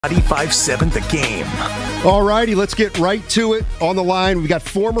95.7 The Game. All righty, let's get right to it. On the line, we've got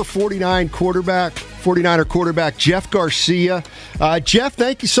former 49er quarterback Jeff Garcia. Jeff,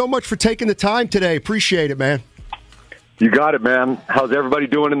 thank you so much for taking the time today. Appreciate it, man. You got it, man. How's everybody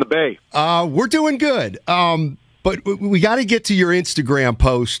doing in the Bay? We're doing good. But we got to get to your Instagram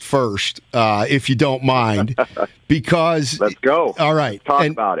post first, if you don't mind, because let's go. All right, Talk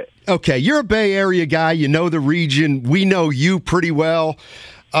about it. Okay, you're a Bay Area guy. You know the region. We know you pretty well.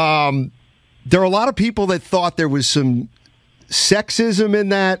 There are a lot of people that thought there was some sexism in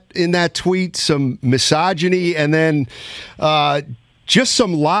that tweet, some misogyny, and then just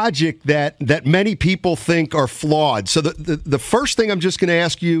some logic that many people think are flawed. So the first thing I'm just going to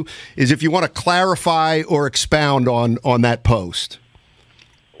ask you is if you want to clarify or expound on that post.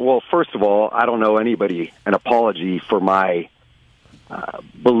 Well, first of all, I don't owe anybody an apology for my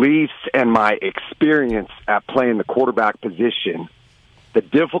beliefs and my experience at playing the quarterback position, the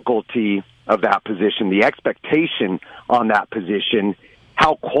difficulty of that position, the expectation on that position,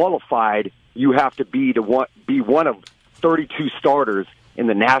 how qualified you have to be one of 32 starters in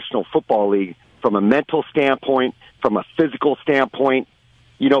the National Football League from a mental standpoint, from a physical standpoint.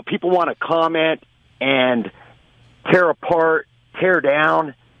 You know, people want to comment and tear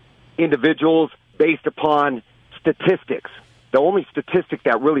down individuals based upon statistics. The only statistic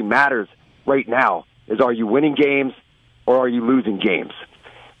that really matters right now is, are you winning games or are you losing games?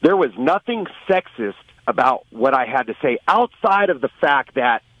 There was nothing sexist about what I had to say outside of the fact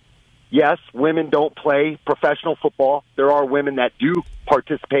that, yes, women don't play professional football. There are women that do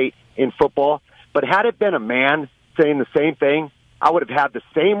participate in football. But had it been a man saying the same thing, I would have had the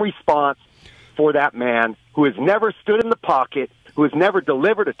same response for that man who has never stood in the pocket, who has never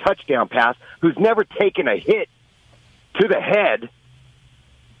delivered a touchdown pass, who's never taken a hit to the head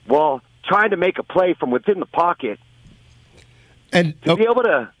while trying to make a play from within the pocket. And to be able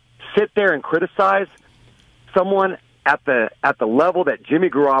to sit there and criticize someone at the level that Jimmy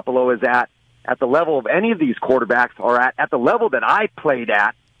Garoppolo is at the level of any of these quarterbacks are at the level that I played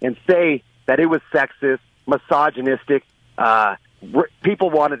at, and say that it was sexist, misogynistic. People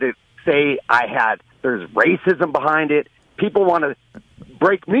wanted to say there's racism behind it. People want to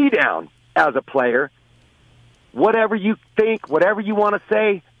break me down as a player. Whatever you think, whatever you want to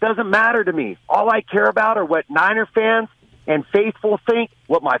say, doesn't matter to me. All I care about are what Niner fans and faithful think,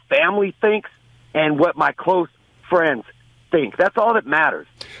 what my family thinks, and what my close friends think. That's all that matters.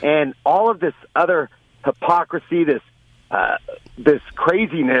 And all of this other hypocrisy, this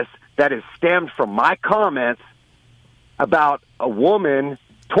craziness that is stemmed from my comments about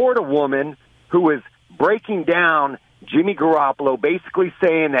toward a woman who is breaking down Jimmy Garoppolo, basically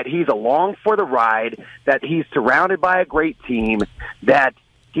saying that he's along for the ride, that he's surrounded by a great team, that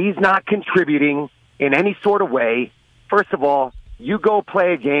he's not contributing in any sort of way. First of all, you go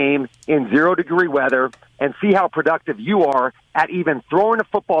play a game in 0-degree weather and see how productive you are at even throwing a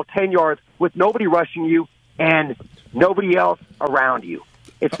football 10 yards with nobody rushing you and nobody else around you.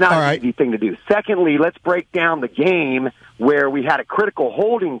 It's not an easy thing to do. Secondly, let's break down the game where we had a critical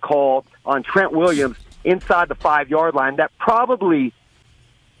holding call on Trent Williams inside the 5-yard line that probably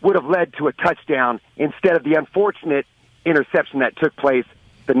would have led to a touchdown instead of the unfortunate interception that took place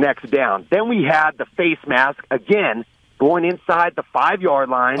the next down. Then we had the face mask, again, going inside the 5-yard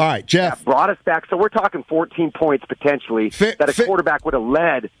line. All right, Jeff. That brought us back. So we're talking 14 points potentially that a quarterback would have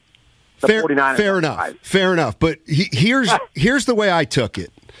led the 49ers. Fair enough. But here's the way I took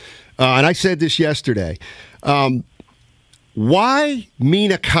it. And I said this yesterday. Why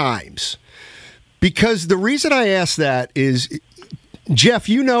Mina Kimes? Because the reason I ask that is, Jeff,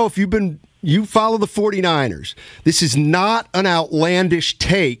 if you follow the 49ers, this is not an outlandish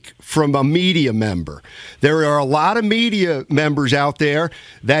take from a media member. There are a lot of media members out there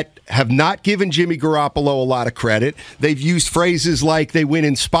that have not given Jimmy Garoppolo a lot of credit. They've used phrases like they win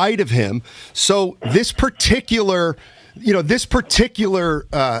in spite of him. So this particular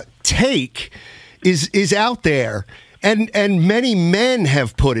take is out there, and many men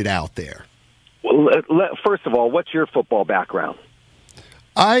have put it out there. Well, first of all, what's your football background?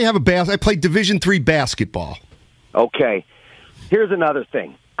 I played Division III basketball. Okay. Here's another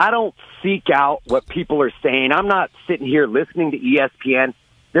thing. I don't seek out what people are saying. I'm not sitting here listening to ESPN.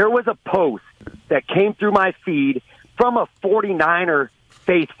 There was a post that came through my feed from a 49er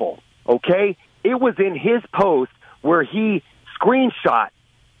faithful, okay? It was in his post where he screenshot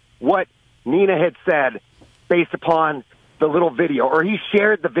what Nina had said based upon the little video, or he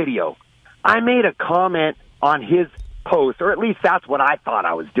shared the video. I made a comment on his post, or at least that's what I thought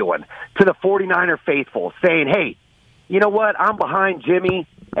I was doing, to the 49er faithful, saying, hey, you know what? I'm behind Jimmy.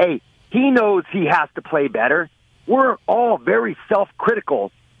 Hey, he knows he has to play better. We're all very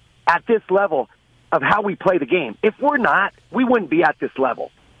self-critical at this level of how we play the game. If we're not, we wouldn't be at this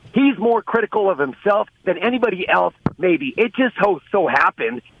level. He's more critical of himself than anybody else, maybe. It just so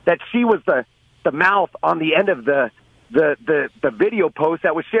happened that she was the mouth on the end of the video post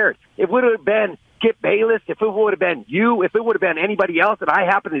that was shared. If it would have been Skip Bayless, if it would have been you, if it would have been anybody else, and I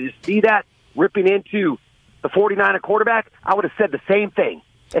happened to just see that ripping into the 49er quarterback, I would have said the same thing.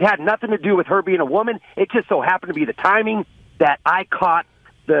 It had nothing to do with her being a woman. It just so happened to be the timing that I caught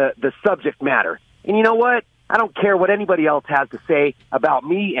the subject matter. And you know what? I don't care what anybody else has to say about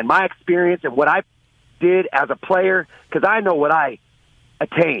me and my experience and what I did as a player, because I know what I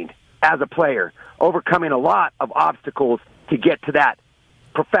attained as a player, overcoming a lot of obstacles to get to that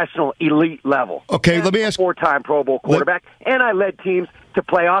professional elite level. Okay, and let me ask. Four-time Pro Bowl quarterback, and I led teams to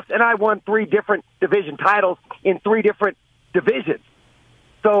playoffs, and I won 3 different division titles in 3 different divisions.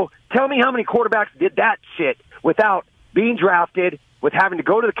 So tell me how many quarterbacks did that shit without being drafted, with having to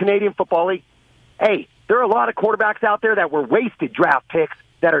go to the Canadian Football League. Hey, there are a lot of quarterbacks out there that were wasted draft picks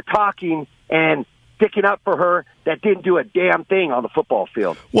that are talking and sticking up for her that didn't do a damn thing on the football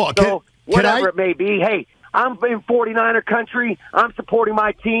field. Well, whatever it may be, hey, I'm in 49er country. I'm supporting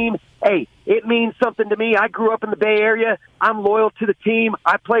my team. Hey, it means something to me. I grew up in the Bay Area. I'm loyal to the team.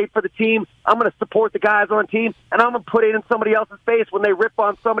 I played for the team. I'm going to support the guys on the team, and I'm going to put it in somebody else's face when they rip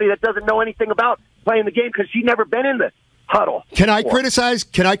on somebody that doesn't know anything about playing the game because she's never been in the huddle. Can I criticize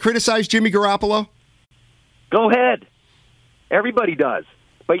Jimmy Garoppolo? Go ahead. Everybody does.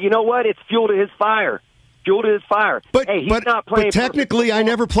 But you know what? It's fuel to his fire. Fuel to his fire. But, hey, he's not playing. But technically, I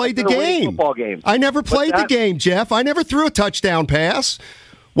never played the game. I never played the game, Jeff. I never threw a touchdown pass.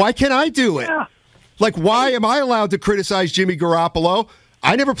 Why can't I do it? Yeah. Like, why am I allowed to criticize Jimmy Garoppolo?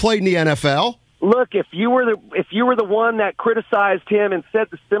 I never played in the NFL. Look, if you were the one that criticized him and said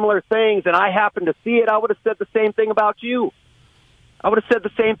the similar things, and I happened to see it, I would have said the same thing about you. I would have said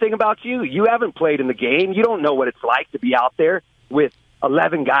the same thing about you. You haven't played in the game. You don't know what it's like to be out there with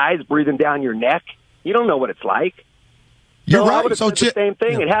 11 guys breathing down your neck. You don't know what it's like. You're right. I would have said the same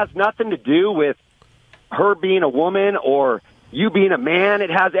thing. Yeah. It has nothing to do with her being a woman or you being a man.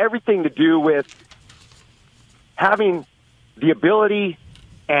 It has everything to do with having the ability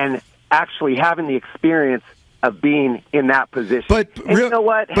and actually having the experience of being in that position. But you know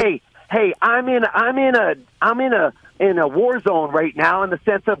what? Hey, I'm in a war zone right now in the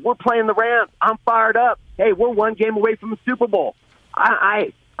sense of we're playing the Rams. I'm fired up. Hey, we're 1 game away from the Super Bowl.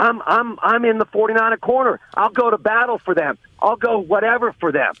 I'm in the 49er corner. I'll go to battle for them. I'll go whatever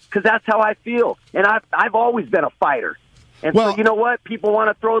for them because that's how I feel. And I've always been a fighter. And so you know what? People want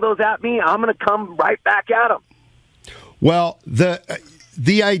to throw those at me. I'm going to come right back at them. Well,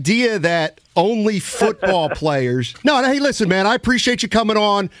 the idea that only football players. No, hey, listen, man. I appreciate you coming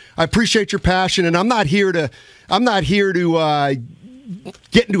on. I appreciate your passion, and I'm not here to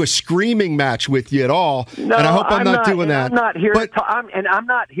get into a screaming match with you at all. No, and I hope I'm not doing that. I'm not here I'm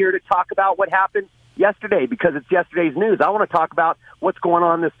not here to talk about what happened yesterday because it's yesterday's news. I want to talk about what's going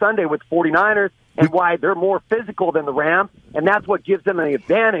on this Sunday with 49ers and why they're more physical than the Rams, and that's what gives them an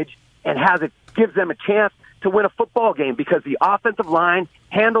advantage and gives them a chance to win a football game because the offensive line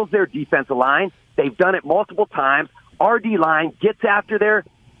handles their defensive line. They've done it multiple times. Our D-line gets after their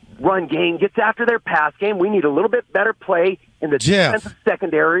run game, gets after their pass game. We need a little bit better play in the defensive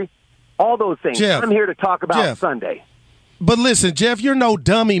secondary. All those things. I'm here to talk about Sunday. But listen, Jeff, you're no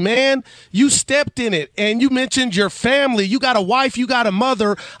dummy, man. You stepped in it, and you mentioned your family. You got a wife, you got a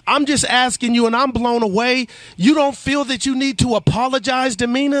mother. I'm just asking you, and I'm blown away. You don't feel that you need to apologize to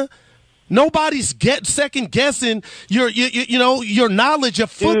Mina? Nobody's second-guessing your knowledge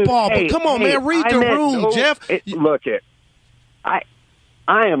of football. Dude, but come on, man, read the room, Jeff.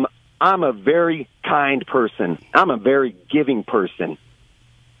 I'm a very kind person. I'm a very giving person.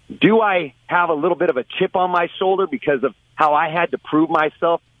 Do I have a little bit of a chip on my shoulder because of how I had to prove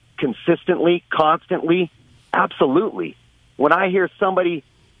myself consistently, constantly? Absolutely. When I hear somebody,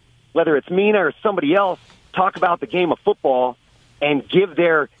 whether it's Mina or somebody else, talk about the game of football and give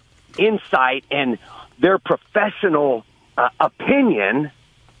their insight and their professional opinion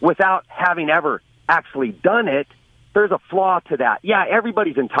without having ever actually done it, there's a flaw to that. Yeah,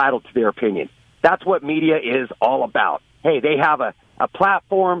 everybody's entitled to their opinion. That's what media is all about. Hey, they have a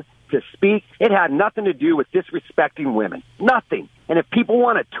platform to speak. It had nothing to do with disrespecting women. Nothing. And if people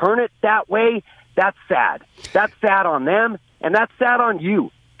want to turn it that way, that's sad. That's sad on them, and that's sad on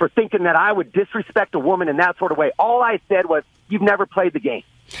you for thinking that I would disrespect a woman in that sort of way. All I said was, you've never played the game.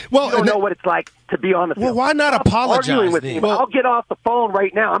 Well, you don't know what it's like to be on the field. Well, why not apologize with me? I'll get off the phone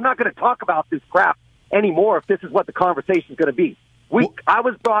right now. I'm not going to talk about this crap anymore if this is what the conversation is going to be. I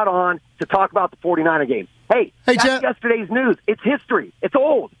was brought on to talk about the 49er game. Hey, that's Jeff, yesterday's news. It's history. It's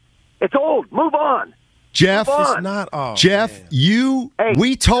old. old. Move on. Jeff, Move on. It's not. Oh, Jeff, man.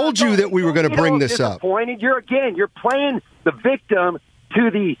 we told you that we were going to bring this up. Disappointed. You're playing the victim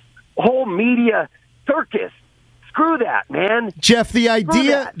to the whole media circus. Screw that, man. Jeff, the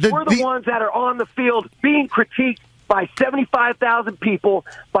idea that we're the ones that are on the field being critiqued by 75,000 people,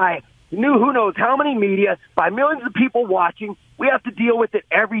 by who knows how many media, by millions of people watching. We have to deal with it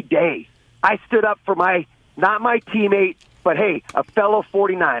every day. I stood up for not my teammate, but hey, a fellow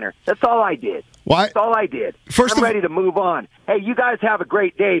 49er. That's all I did. That's all I did. I'm ready to move on. Hey, you guys have a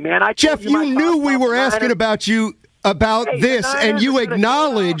great day, man. Jeff, you knew we were asking about you about this, and you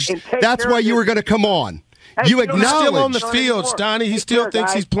acknowledged that's why you were going to come on. Hey, you He's acknowledged. still on the field, Stoney. He still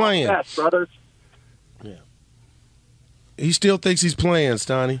thinks he's playing. Yes, brothers. Yeah. He still thinks he's playing,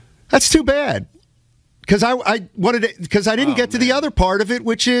 Stoney. That's too bad. Because I didn't get to the other part of it,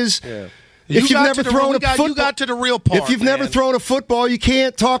 which is if you've never thrown a football, you got to the real part. If you've never thrown a football, you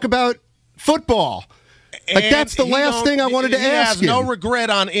can't talk about football. Like, that's the last thing I wanted to ask him. He has no him. regret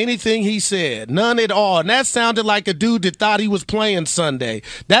on anything he said. None at all. And that sounded like a dude that thought he was playing Sunday.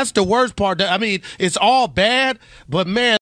 That's the worst part. I mean, it's all bad, but man,